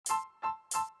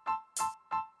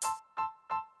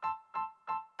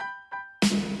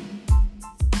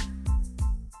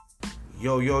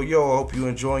Yo, yo, yo, I hope you're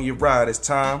enjoying your ride. It's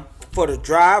time for the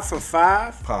Drive for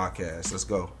Five podcast. Let's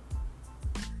go.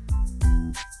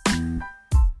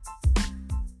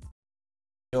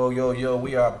 Yo, yo, yo,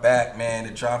 we are back, man. The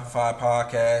Drive for Five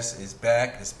podcast is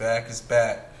back. It's back.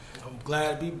 I'm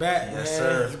glad to be back, yes, man.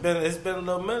 Sir. It's been a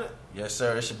little minute. Yes,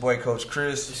 sir. It's your boy, Coach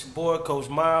Chris. It's your boy, Coach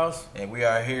Miles. And we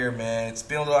are here, man. It's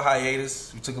been a little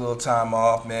hiatus. We took a little time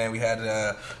off, man. We had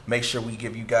to make sure we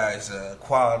give you guys a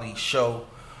quality show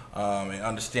and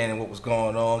understanding what was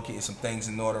going on, getting some things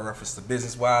in order reference to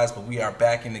business-wise. But we are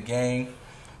back in the game.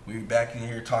 We're back in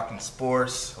here talking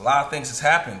sports. A lot of things has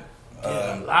happened.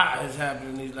 Yeah, a lot has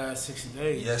happened in these last 60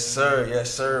 days. Yes, sir. Yes,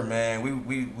 sir, man.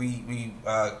 We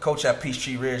coach at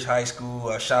Peachtree Ridge High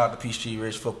School. Shout out to Peachtree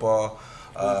Ridge football.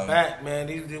 We're back, man.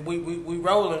 We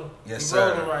rolling. Yes, we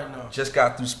sir. Rolling right now. Just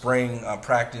got through spring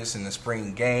practice and the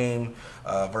spring game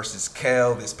versus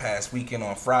Kell this past weekend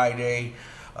on Friday.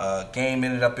 Game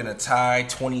ended up in a tie,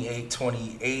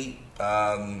 28-28.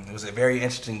 It was a very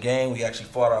interesting game. We actually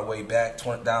fought our way back.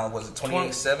 Down, was it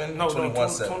 28-7? No,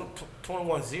 21-7.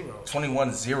 21-0.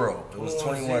 21-0. It was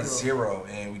 21-0,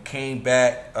 and we came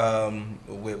back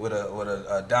with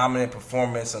a dominant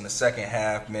performance on the second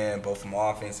half, man, both from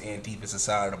offense and defensive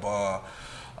side of the ball.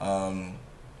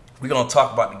 We're going to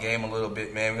talk about the game a little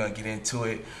bit, man. We're going to get into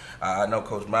it. I know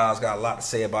Coach Miles got a lot to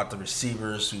say about the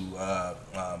receivers who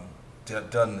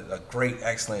done a great,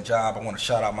 excellent job. I want to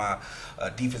shout out my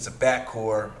defensive back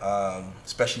core,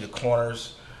 especially the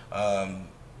corners.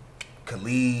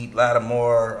 Khalid,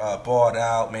 Lattimore, balled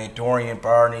out, man. Dorian,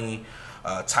 Barney,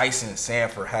 Tyson,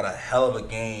 Sanford had a hell of a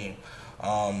game,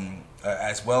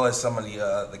 as well as some of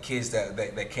the kids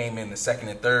that came in the second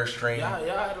and third string. Y'all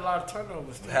had a lot of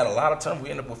turnovers. We had a lot of turnovers.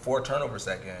 We ended up with 4 turnovers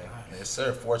that game. Nice. Yes,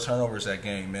 sir. 4 turnovers that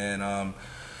game, man.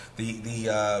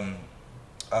 The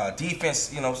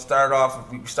defense, started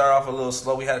off a little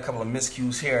slow. We had a couple of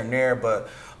miscues here and there, but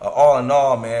all in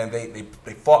all, man, they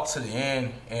fought to the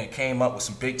end and came up with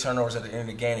some big turnovers at the end of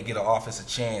the game to get an offensive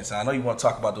chance. And I know you want to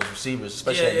talk about those receivers,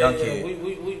 especially that young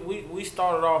kid. We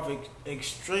started off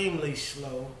extremely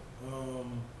slow,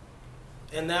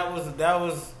 and that was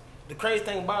the crazy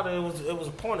thing about it. It was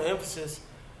a point of emphasis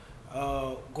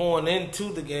going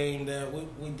into the game that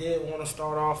we did want to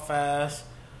start off fast.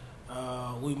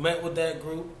 We met with that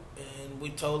group and we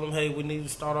told them, hey, we need to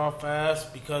start off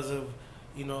fast because of,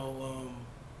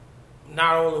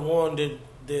 not only one did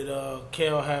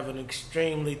Kell have an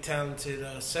extremely talented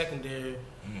secondary,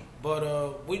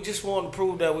 but we just want to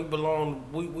prove that we belong.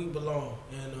 We belong,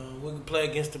 and we can play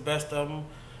against the best of them.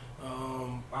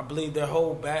 I believe their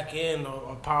whole back end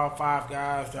are Power 5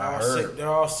 guys. They're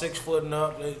all 6 foot and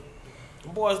up. The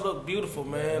boys look beautiful,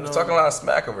 man. They was talking a lot of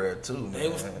smack over there too, man. They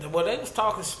was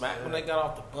talking smack when they got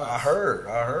off the bus. I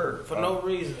heard. For no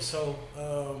reason. So,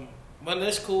 but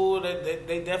it's cool.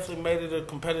 They definitely made it a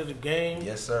competitive game.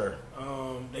 Yes, sir.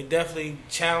 They definitely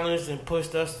challenged and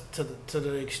pushed us to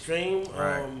the extreme.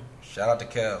 Right. Shout out to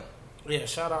Kell. Yeah,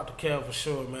 shout out to Kell for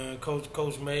sure, man.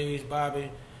 Coach Mays, Bobby,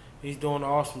 he's doing an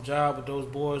awesome job with those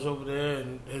boys over there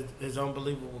and his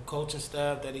unbelievable coaching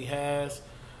staff that he has.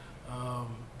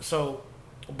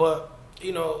 But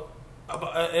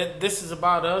this is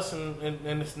about us, and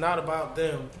it's not about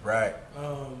them. Right.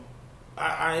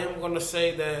 I am going to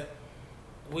say that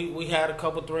we had a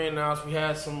couple 3-and-outs. We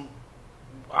had some.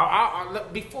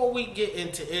 Before we get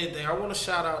into anything, I want to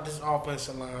shout out this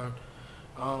offensive line.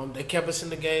 They kept us in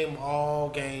the game all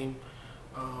game.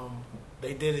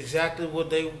 They did exactly what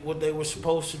they were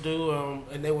supposed to do,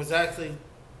 and they was actually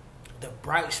the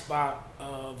bright spot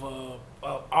of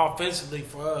offensively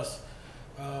for us.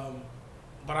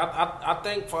 But I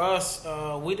think for us,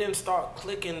 we didn't start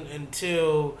clicking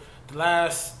until the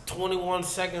last 21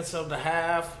 seconds of the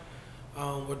half.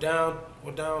 We're down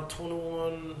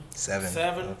 21-7.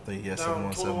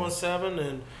 Down 21-7,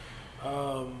 and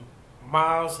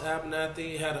Miles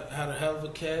Abernathy had a hell of a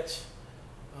catch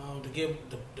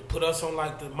to put us on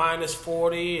like the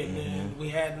 -40, and then we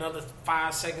had another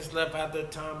 5 seconds left after the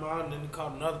timeout, and then he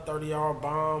caught another 30-yard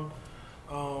bomb.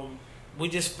 We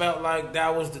just felt like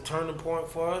that was the turning point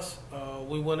for us.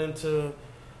 We went into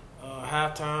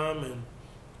halftime, and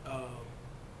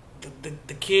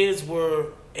the kids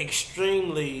were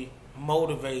extremely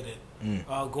motivated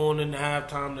going into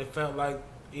halftime. They felt like,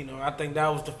 I think that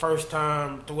was the first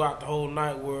time throughout the whole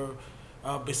night where,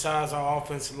 besides our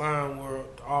offensive line, where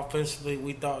offensively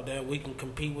we thought that we can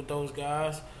compete with those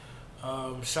guys.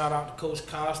 Shout out to Coach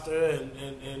Costa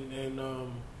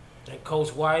and Coach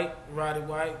White, Roddy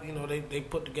White. They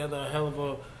put together a hell of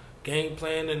a game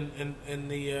plan in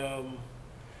the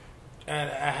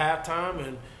at halftime,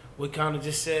 and we kind of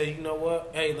just said, you know what,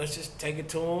 hey, let's just take it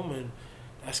to them and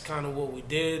that's kind of what we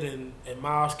did. And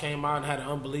Miles came out and had an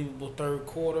unbelievable third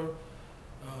quarter.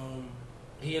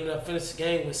 He ended up finishing the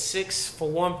game with 6 for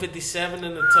 157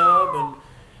 in the tub,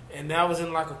 and that was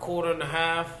in like a quarter and a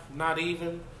half, not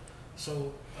even.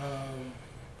 So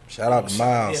shout out to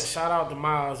Miles. Yeah, shout out to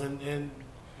Miles. And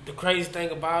the crazy thing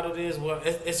about it is, well,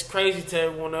 it's crazy to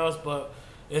everyone else, but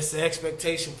it's the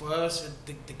expectation for us.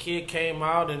 The kid came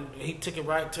out and he took it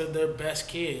right to their best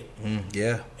kid.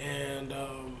 Yeah. And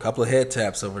couple of head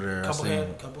taps over there. Couple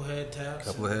head taps.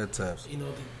 Couple of head taps. You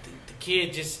know, the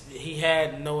kid he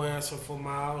had no answer for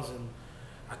Miles, and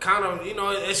I kind of,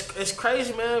 it's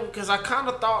crazy, man, because I kind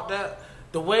of thought that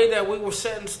the way that we were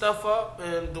setting stuff up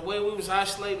and the way we was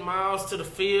isolating Miles to the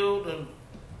field, and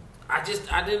I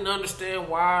didn't understand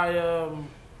why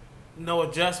no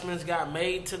adjustments got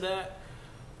made to that.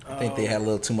 I think they had a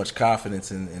little too much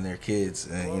confidence in their kids,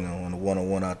 and on the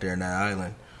one-on-one out there in that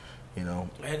island. And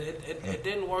it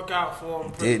didn't work out for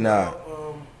them. Did not.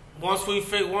 Once we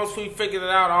figured it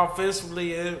out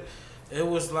offensively, it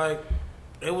was like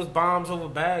it was bombs over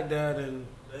Baghdad, and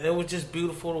it was just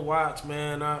beautiful to watch,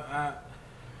 man. I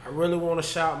really want to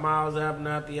shout Miles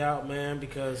Abernathy out, man,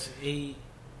 because he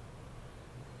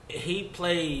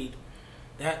played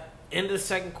that end of the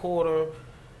second quarter,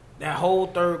 that whole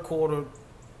third quarter,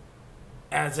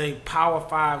 as a Power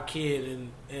 5 kid,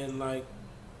 and like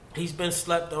he's been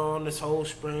slept on this whole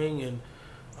spring, and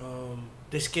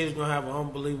this kid's gonna have an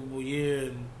unbelievable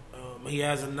year, and he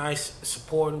has a nice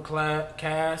supporting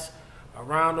cast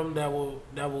around him that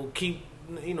will keep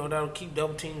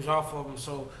double teams off of him.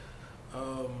 So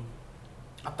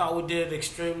I thought we did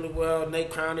extremely well. Nate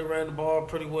Crowney ran the ball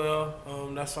pretty well.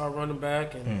 That's our running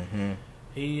back, and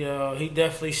he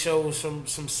definitely showed some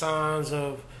signs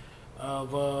of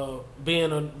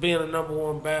being a number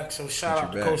one back. So shout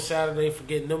out to Coach Saturday for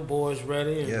getting them boys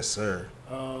ready. And, yes, sir.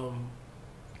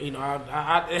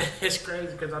 It's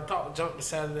crazy because I talk to Junkie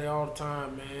Saturday all the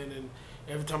time, man. And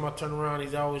every time I turn around,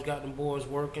 he's always got them boys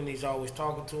working. He's always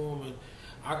talking to them, and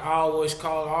I always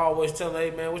tell him,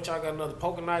 hey man, what y'all got another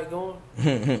poker night going?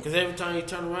 Because every time you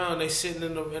turn around, they sitting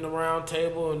in the round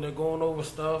table and they're going over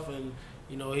stuff, and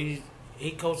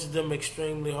he coaches them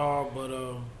extremely hard, but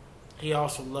he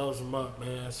also loves them up,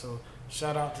 man. So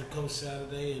shout out to Coach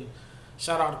Saturday, and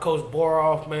shout out to Coach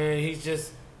Boroff, man.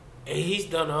 He's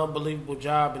done an unbelievable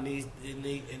job in these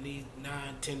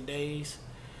 9-10 days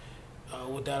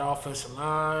with that offensive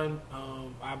line.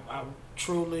 I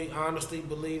truly, honestly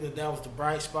believe that was the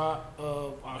bright spot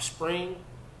of our spring.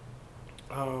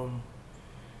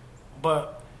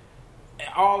 But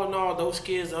all in all, those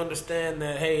kids understand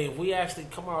that, hey, if we actually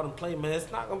come out and play, man,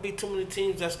 it's not going to be too many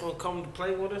teams that's going to come to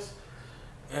play with us.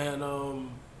 And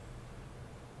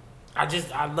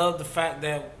I love the fact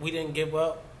that we didn't give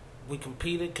up. We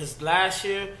competed, because last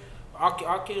year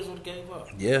our kids would have gave up.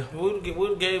 Yeah, we would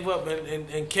have gave up,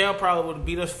 and Kell probably would have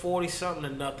beat us 40-something to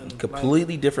nothing.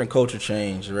 Completely different culture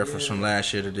change. The reference from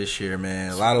last year to this year,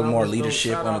 man. A lot of more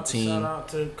leadership on the team. Shout out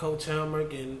to Coach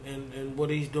Hamrick and what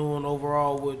he's doing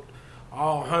overall with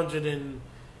all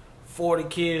 140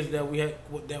 kids that we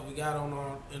got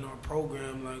in our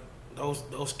program. Like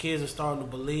those kids are starting to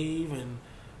believe, and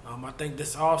I think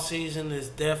this off season is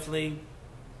definitely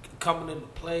coming into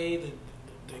play.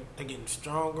 They're getting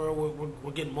stronger.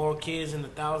 We're getting more kids in the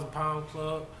 1,000-pound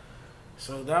club.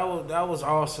 So that was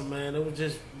awesome, man. It was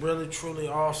just really, truly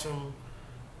awesome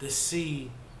to see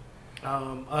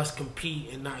us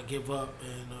compete and not give up.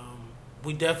 And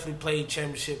we definitely played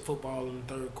championship football in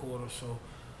the third quarter. So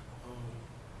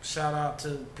shout out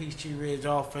to Peachtree Ridge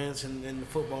offense and the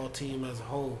football team as a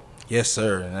whole. Yes,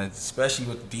 sir, and especially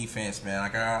with the defense, man.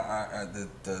 Like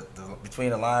the between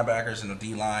the linebackers and the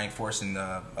D line, forcing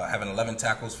having 11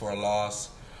 tackles for a loss.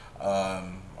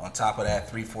 On top of that,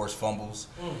 3 forced fumbles,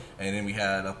 and then we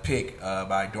had a pick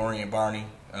by Dorian Barney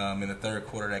in the third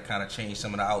quarter that kind of changed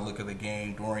some of the outlook of the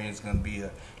game. Dorian's going to be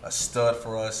a stud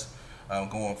for us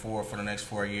going forward for the next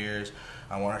 4 years.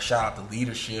 I want to shout out the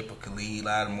leadership of Khalid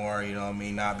Lattimore.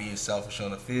 Not being selfish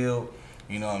on the field.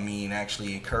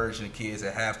 Actually encouraging the kids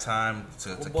at halftime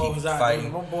to keep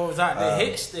fighting. My boy was out there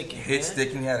hit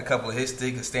sticking. He had a couple of hit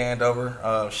stick and stand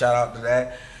over. Shout out to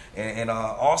that. And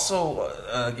also,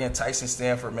 again, Tyson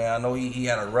Stanford, man. I know he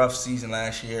had a rough season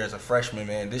last year as a freshman,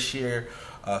 man. This year,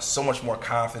 so much more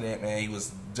confident, man. He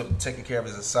was taking care of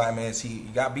his assignments. He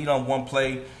got beat on one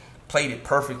play, played it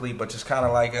perfectly, but just kind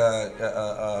of like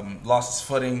lost his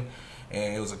footing.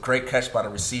 And it was a great catch by the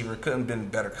receiver. Couldn't have been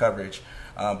better coverage.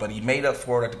 But he made up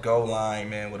for it at the goal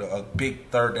line, man, with a big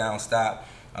third down stop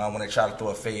when they tried to throw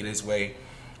a fade his way.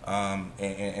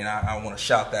 And I want to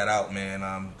shout that out,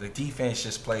 man. The defense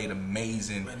just played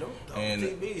amazing. Man, those and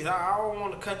DBs, I don't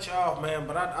want to cut you off, man,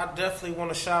 but I definitely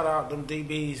want to shout out them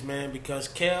DBs, man, because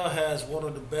Kell has one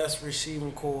of the best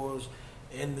receiving corps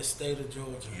in the state of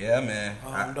Georgia. Yeah,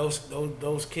 man.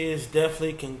 Those kids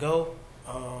definitely can go.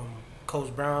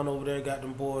 Coach Brown over there got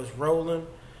them boys rolling,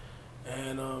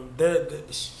 and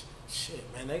shit,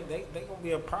 man, they gonna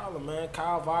be a problem, man.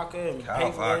 Kyle Vaca and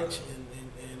Peyton Lynch and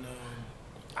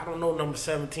I don't know number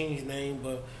 17's name,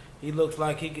 but he looks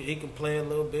like he can play a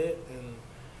little bit. And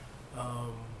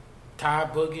Ty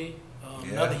Boogie,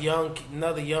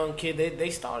 another young kid. They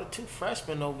started 2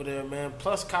 freshmen over there, man.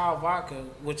 Plus Kyle Vaca,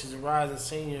 which is a rising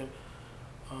senior.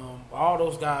 All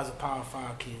those guys are Power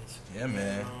 5 kids. Yeah,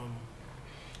 man.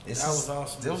 That was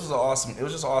awesome. It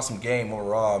was just an awesome game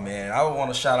overall, man. I would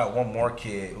want to shout out one more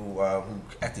kid who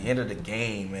at the end of the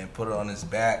game, man, put it on his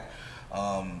back.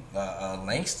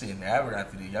 Langston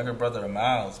Abernathy, the younger brother of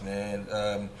Miles, man,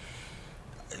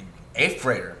 8th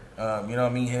grader. You know what I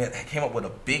mean? He came up with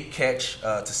a big catch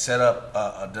to set up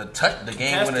the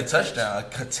game-winning touchdown,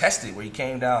 contested, where he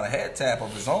came down a head tap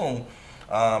of his own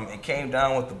and came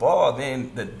down with the ball.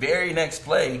 Then the very next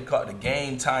play, he caught the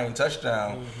game-tying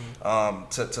touchdown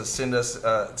to send us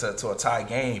to a tie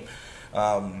game.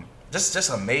 Just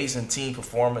amazing team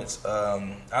performance.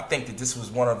 I think that this was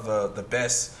one of the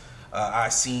best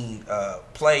I've seen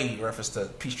play reference to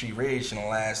Peachtree Ridge in the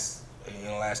last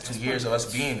 2 years of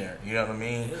us being there. You know what I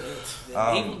mean?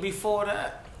 Even before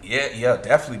that. Yeah,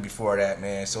 definitely before that,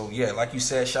 man. So yeah, like you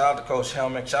said, shout out to Coach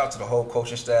Helmick, shout out to the whole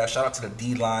coaching staff, shout out to the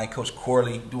D line, Coach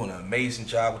Corley, doing an amazing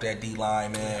job with that D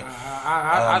line, man.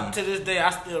 I to this day, I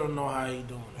still don't know how he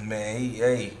doing it. Man,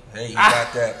 he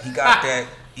got that,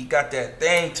 he got that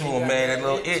thing to him, man. That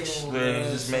little itch,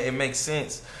 man. It makes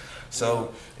sense.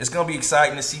 So it's gonna be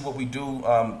exciting to see what we do.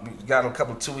 We got a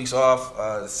couple 2 weeks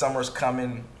off. Summer's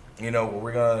coming. You know,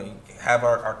 we're gonna have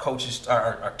our coaches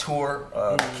our tour,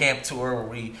 camp tour, where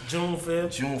we June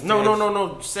 5th. No,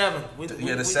 7th.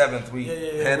 The 7th. We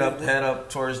head up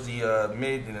towards the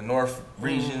mid and the north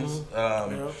regions.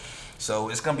 So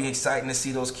it's gonna be exciting to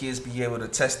see those kids be able to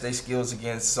test their skills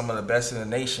against some of the best in the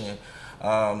nation.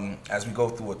 As we go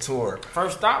through a tour.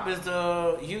 First stop is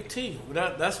the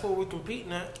UT. That's where we're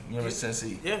competing at.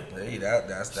 University. Yeah. Hey,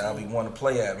 that'll be one to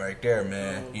play at right there,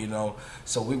 man. You know,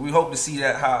 so we hope to see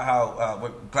that how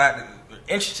we're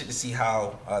interested to see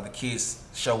how the kids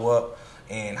show up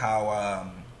and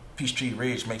how Peachtree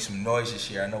Ridge makes some noise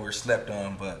this year. I know we're slept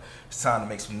on, but it's time to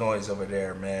make some noise over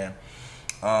there, man.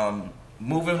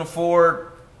 Moving forward.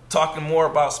 Talking more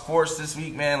about sports this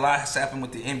week, man. A lot has happened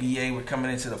with the NBA. We're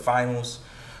coming into the finals.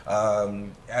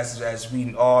 As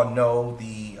we all know,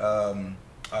 the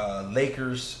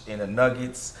Lakers and the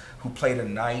Nuggets, who played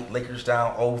tonight. Lakers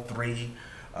down 0-3.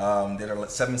 They're the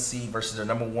 7th seed versus the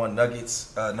number 1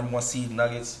 seed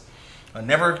Nuggets.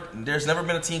 There's never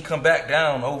been a team come back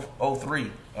down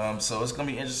 0-3. So it's gonna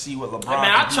be interesting to see what LeBron.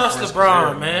 I trust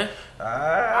LeBron, man.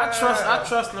 I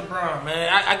trust LeBron, man.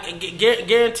 I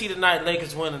guarantee tonight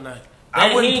Lakers win tonight.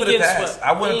 I wouldn't put it past.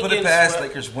 I wouldn't put it past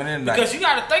Lakers winning tonight. Because you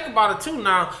got to think about it too.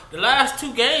 Now, the last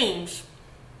 2 games,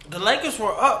 the Lakers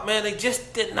were up, man. They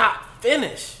just did not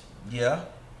finish. Yeah,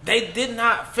 they did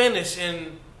not finish,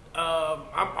 and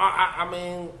I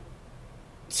mean,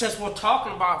 since we're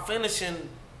talking about finishing,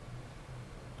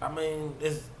 I mean,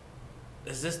 is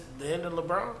this the end of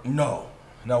LeBron? No.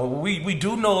 We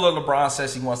do know that LeBron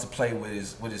says he wants to play with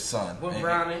his son. With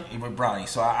Bronny. With Bronny.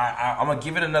 So I'm gonna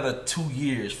give it another 2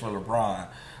 years for LeBron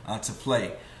to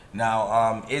play.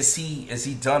 Now, is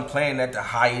he done playing at the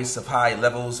highest of high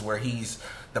levels where he's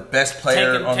the best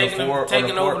player on the floor?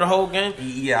 Taking over the whole game?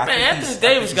 Yeah, man. Anthony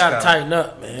Davis got to tighten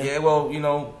up, man. Yeah, well, you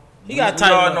know. We all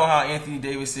know how Anthony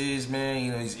Davis is, man.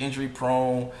 You know, he's injury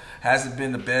prone. Hasn't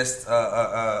been the best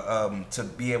to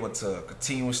be able to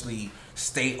continuously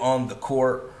stay on the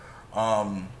court.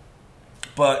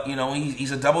 But you know,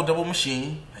 he's a double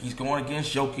machine. He's going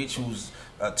against Jokic, who's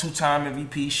a 2-time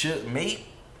MVP.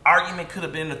 Argument could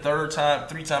have been the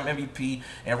 3-time MVP,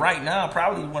 and right now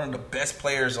probably one of the best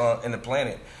players in the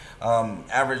planet.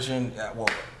 Averaging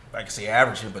I can say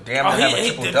averaging, but damn, I have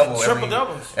a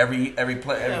triple-double every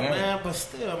play. Yeah, man, but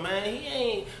still, man, he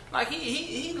ain't like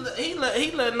he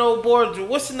let no boy.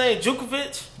 What's his name?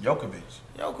 Jokovic,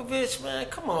 man,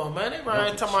 come on, man. They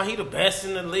right talking about he the best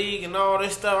in the league and all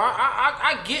this stuff.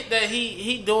 I get that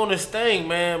he doing his thing,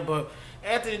 man. But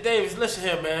Anthony Davis, listen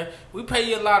here, man. We pay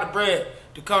you a lot of bread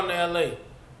to come to LA.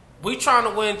 We trying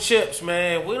to win chips,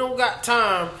 man. We don't got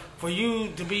time for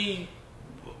you to be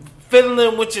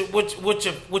fiddling with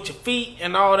your feet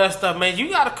and all that stuff, man. You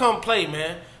gotta come play,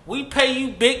 man. We pay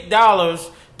you big dollars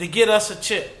to get us a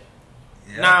chip.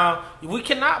 Yeah. Now, we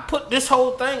cannot put this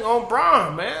whole thing on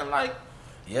Bron, man. Like,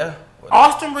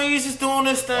 Austin Reeves is doing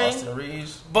this thing. Austin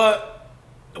Reeves. But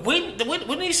we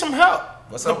need some help.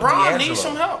 What's up with LeBron needs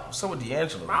some help. What's up with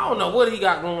D'Angelo? I don't know what he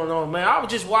got going on, man. I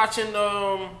was just watching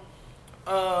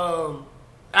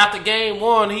after game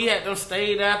 1, he had them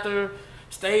stayed after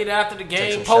the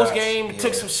game, post game,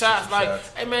 took some shots.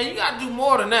 Hey man, you gotta do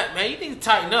more than that, man. You need to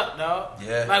tighten up, dog.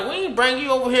 Yeah. Like, we didn't bring you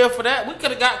over here for that. We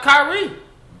could have got Kyrie.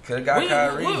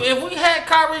 Kyrie. If we had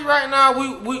Kyrie right now,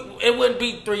 it wouldn't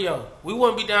be 3-0. We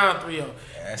wouldn't be down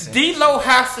 3-0. D-Lo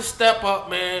has to step up,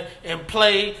 man, and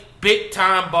play big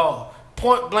time ball.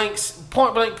 Point blank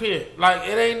period. Like,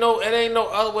 it ain't no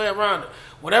other way around it.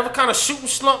 Whatever kind of shooting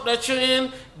slump that you're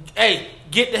in, hey,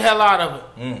 get the hell out of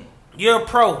it. You're a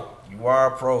pro. You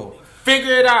are a pro.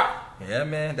 Figure it out. Yeah,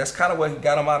 man. That's kind of what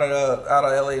got him out of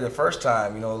LA the first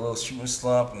time. You know, a little shooting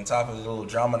slump on top of the little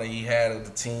drama that he had with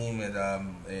the team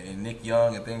and Nick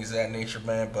Young and things of that nature,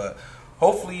 man. But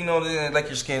hopefully, you know, the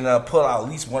Lakers can pull out at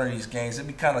least one of these games. It'd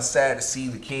be kind of sad to see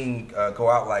the King go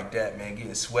out like that, man,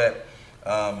 getting swept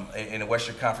in the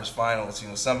Western Conference Finals. You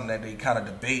know, something that they kind of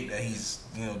debate that he's,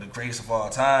 you know, the greatest of all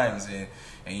times.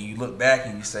 And you look back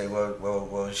and you say, well,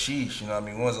 sheesh. You know what I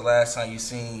mean? When was the last time you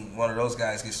seen one of those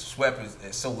guys get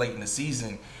swept so late in the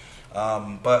season?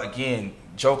 But again,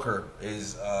 Joker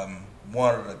is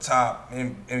one of the top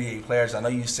NBA players. I know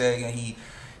you said he's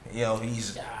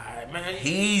Murray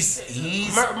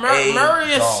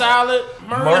is solid.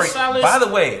 Murray is solid. By the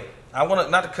way, I want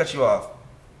to not to cut you off.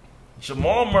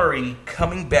 Jamal Murray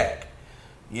coming back.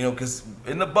 You know, because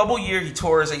in the bubble year, he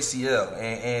tore his ACL,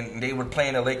 and they were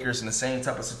playing the Lakers in the same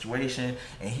type of situation,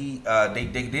 and they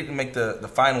didn't make the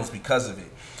finals because of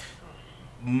it.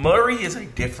 Murray is a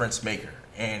difference maker,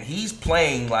 and he's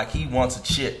playing like he wants a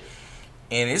chip,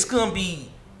 and it's gonna be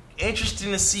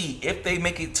interesting to see if they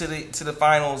make it to the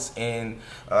finals. And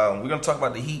we're gonna talk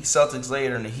about the Heat Celtics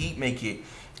later, and the Heat make it.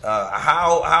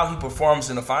 How he performs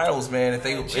in the finals, man. If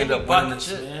they end up winning the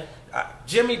chip.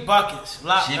 Jimmy Buckets,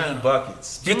 lockdown.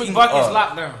 Jimmy Buckets,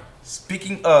 lockdown.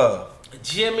 Speaking of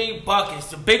Jimmy Buckets,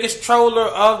 the biggest troller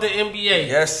of the NBA.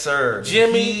 Yes, sir.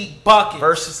 Jimmy Buckets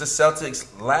versus the Celtics.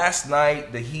 Last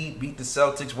night, the Heat beat the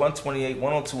Celtics 128-102,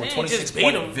 a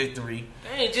 26-point victory.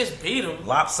 They ain't just beat them.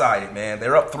 Lopsided, man.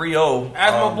 They're up 3-0.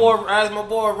 As my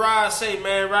boy Rod say,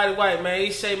 man, Roddy White, man,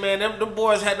 he say, man, them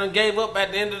boys had them gave up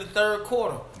at the end of the third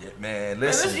quarter. Yeah, man,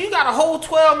 listen. You got a whole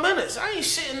 12 minutes. I ain't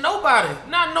shitting nobody.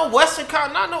 Not no Western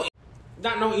Conference,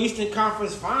 not no Eastern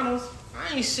Conference Finals.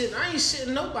 I ain't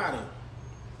shitting nobody.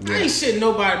 Yeah. I ain't shitting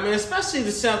nobody, man, especially the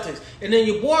Celtics. And then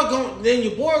your boy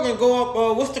gonna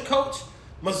go up. What's the coach?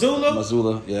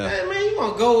 Mazzulla, yeah. Hey, man, you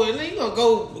gonna go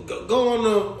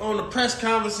on the press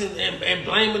conference and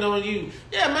blame it on you?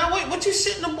 Yeah, man. Wait, what you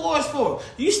sitting the boys for?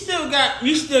 You still got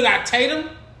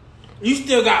Tatum. You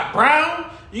still got Brown.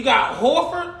 You got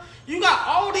Horford. You got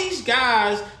all these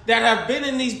guys that have been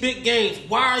in these big games.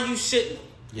 Why are you sitting?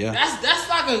 Yeah, that's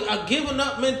like a giving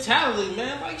up mentality,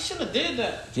 man. Like, you should have did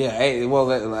that. Yeah, hey,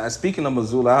 well, speaking of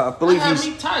Mazzulla, I believe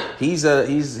he's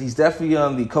definitely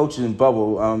on the coaching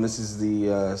bubble. This is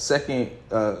the second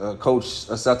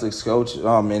Celtics coach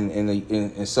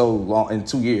in so long, in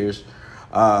 2 years.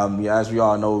 As we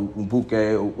all know, Mbuke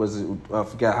I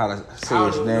forgot how to say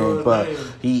his name, but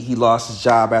he lost his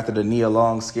job after the Nia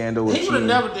Long scandal. He would have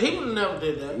never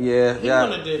did that. Yeah, he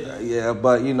wouldn't have did that. Yeah,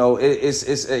 but you know,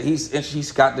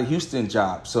 he's got the Houston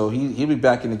job, so he'll be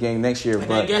back in the game next year. And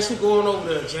but guess who's going over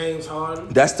there? James Harden.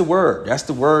 That's the word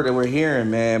that we're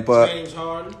hearing, man. But James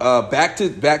Harden. Back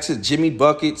to Jimmy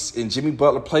Buckets and Jimmy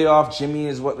Butler. Playoff Jimmy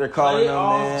is what they're calling him,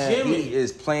 man. Jimmy. He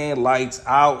is playing lights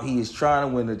out. He is trying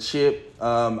to win the chip.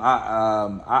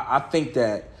 I think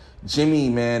that Jimmy,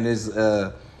 man, is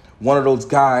one of those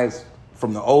guys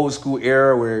from the old school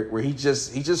era where he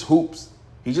just hoops.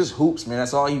 He just hoops, man.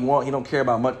 That's all he wants. He don't care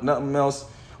about nothing else.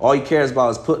 All he cares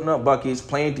about is putting up buckets,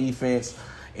 playing defense,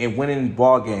 and winning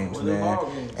ball games, man.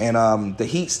 And the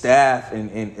Heat staff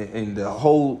and the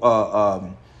whole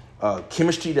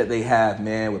chemistry that they have,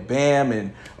 man, with Bam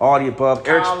and all the above.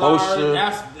 Eric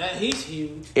Spoelstra, he's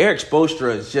huge. Eric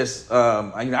Spoelstra is just,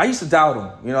 I used to doubt him.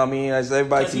 You know what I mean? As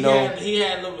everybody can know, he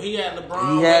had LeBron. He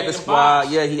had the squad.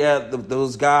 Yeah, he had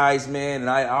those guys, man. And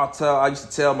I used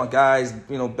to tell my guys,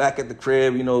 you know, back at the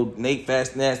crib, you know, Nate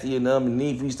Fast Nasty and them, and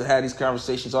Neve used to have these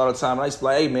conversations all the time. And I used to be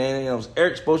like, hey, man, you know,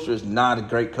 Eric Spoelstra is not a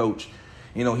great coach.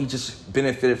 You know, he just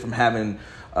benefited from having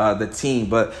the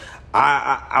team, but.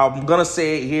 I'm going to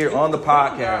say it here on the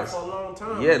podcast. For a long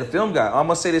time. Yeah, the film guy. I'm going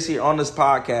to say this here on this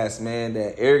podcast, man,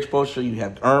 that Eric Spoelstra, you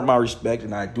have earned my respect,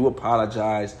 and I do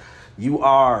apologize. You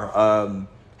are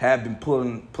have been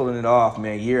pulling it off,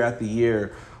 man, year after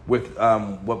year with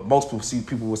what most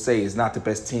people would say is not the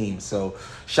best team. So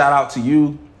shout out to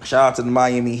you. Shout out to the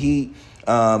Miami Heat.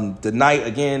 The night,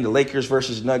 again, the Lakers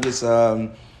versus Nuggets.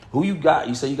 Who you got?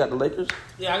 You say you got the Lakers?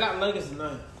 Yeah, I got Lakers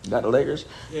tonight. You got the Lakers?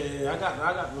 Yeah, I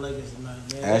got the Lakers tonight,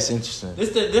 man. That's interesting. This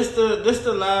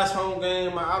the last home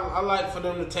game. I like for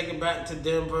them to take it back to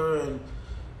Denver, and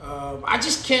I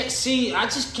just can't see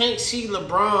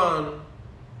LeBron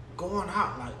going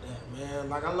out like that, man.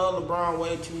 Like, I love LeBron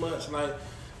way too much. Like,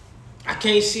 I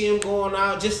can't see him going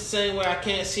out just the same way I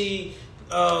can't see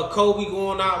Kobe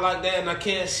going out like that, and I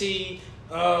can't see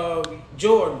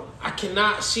Jordan. I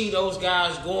cannot see those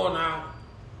guys going out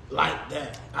like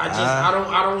that. I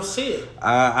don't see it.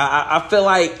 I feel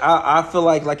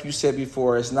like you said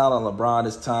before, it's not on LeBron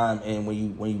this time, and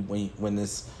when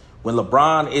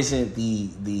LeBron isn't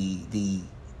the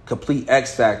complete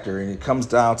X factor, and it comes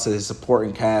down to his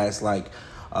supporting cast like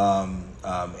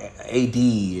AD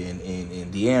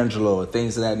and D'Angelo and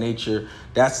things of that nature.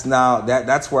 That's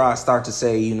where I start to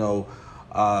say,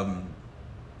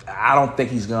 I don't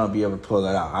think he's going to be able to pull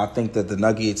that out. I think that the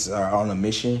Nuggets are on a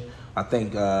mission. I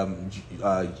think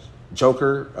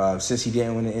Joker, since he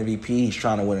didn't win the MVP, he's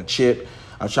trying to win a chip.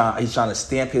 He's trying to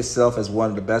stamp himself as one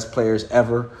of the best players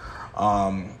ever.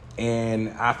 And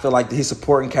I feel like his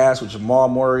supporting cast with Jamal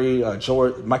Murray,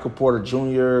 Michael Porter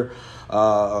Jr.,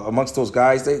 amongst those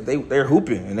guys, they're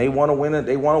hooping and they want to win it.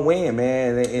 They want to win,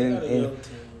 man.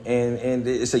 And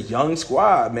it's a young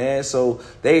squad, man. So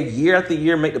they year after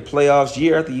year make the playoffs.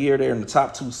 Year after year they're in the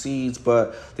top 2 seeds,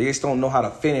 but they just don't know how to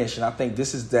finish. And I think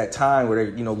this is that time where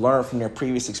they learn from their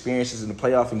previous experiences in the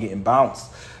playoff and getting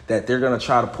bounced, that they're going to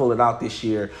try to pull it out this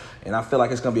year. And I feel like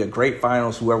it's going to be a great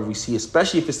finals, whoever we see,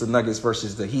 especially if it's the Nuggets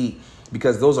versus the Heat,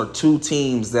 because those are 2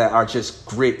 teams that are just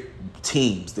grit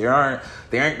teams. They aren't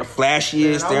the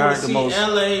flashiest. They aren't the most.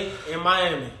 LA and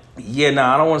Miami. Yeah,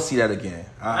 I don't want to see that again.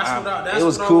 It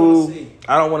was cool.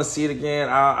 I don't want to see it again.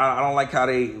 I don't like how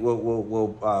they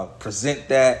will present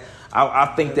that. I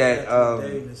think that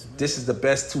this is the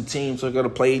best 2 teams who are going to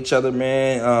play each other,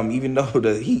 man. Even though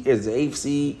the Heat is the 8th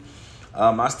seed,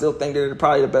 I still think they're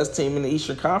probably the best team in the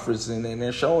Eastern Conference, and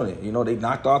they're showing it. They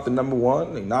knocked off the number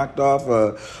 1. They knocked off.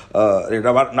 They're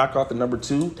about to knock off the number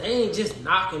 2. They ain't just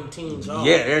knocking teams off.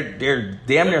 Yeah, they're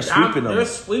damn near sweeping them. They're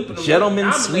sweeping them.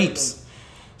 Gentlemen sweeps.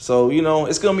 So,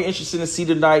 it's going to be interesting to see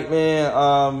tonight,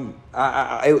 man.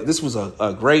 This was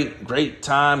a great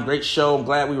time, great show. I'm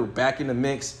glad we were back in the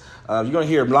mix. You're going to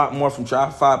hear a lot more from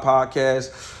Drop 5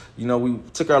 Podcast. We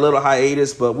took our little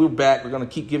hiatus, but we're back. We're going to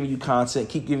keep giving you content,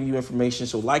 keep giving you information.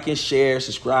 So like and share,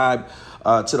 subscribe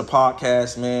to the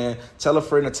podcast, man. Tell a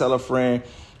friend to tell a friend.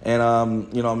 And,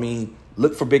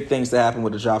 look for big things to happen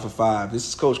with the Drop 5. This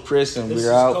is Coach Chris, and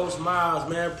we're out. This is Coach Miles,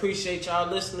 man. Appreciate y'all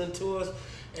listening to us.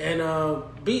 And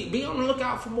be on the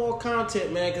lookout for more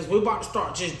content, man, because we're about to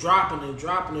start just dropping.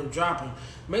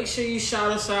 Make sure you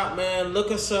shout us out, man.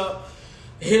 Look us up.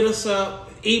 Hit us up.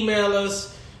 Email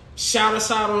us. Shout us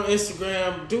out on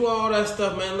Instagram. Do all that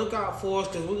stuff, man. Look out for us,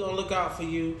 because we're going to look out for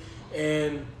you.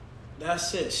 And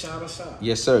that's it. Shout us out.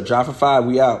 Yes, sir. Drop 5.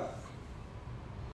 We out.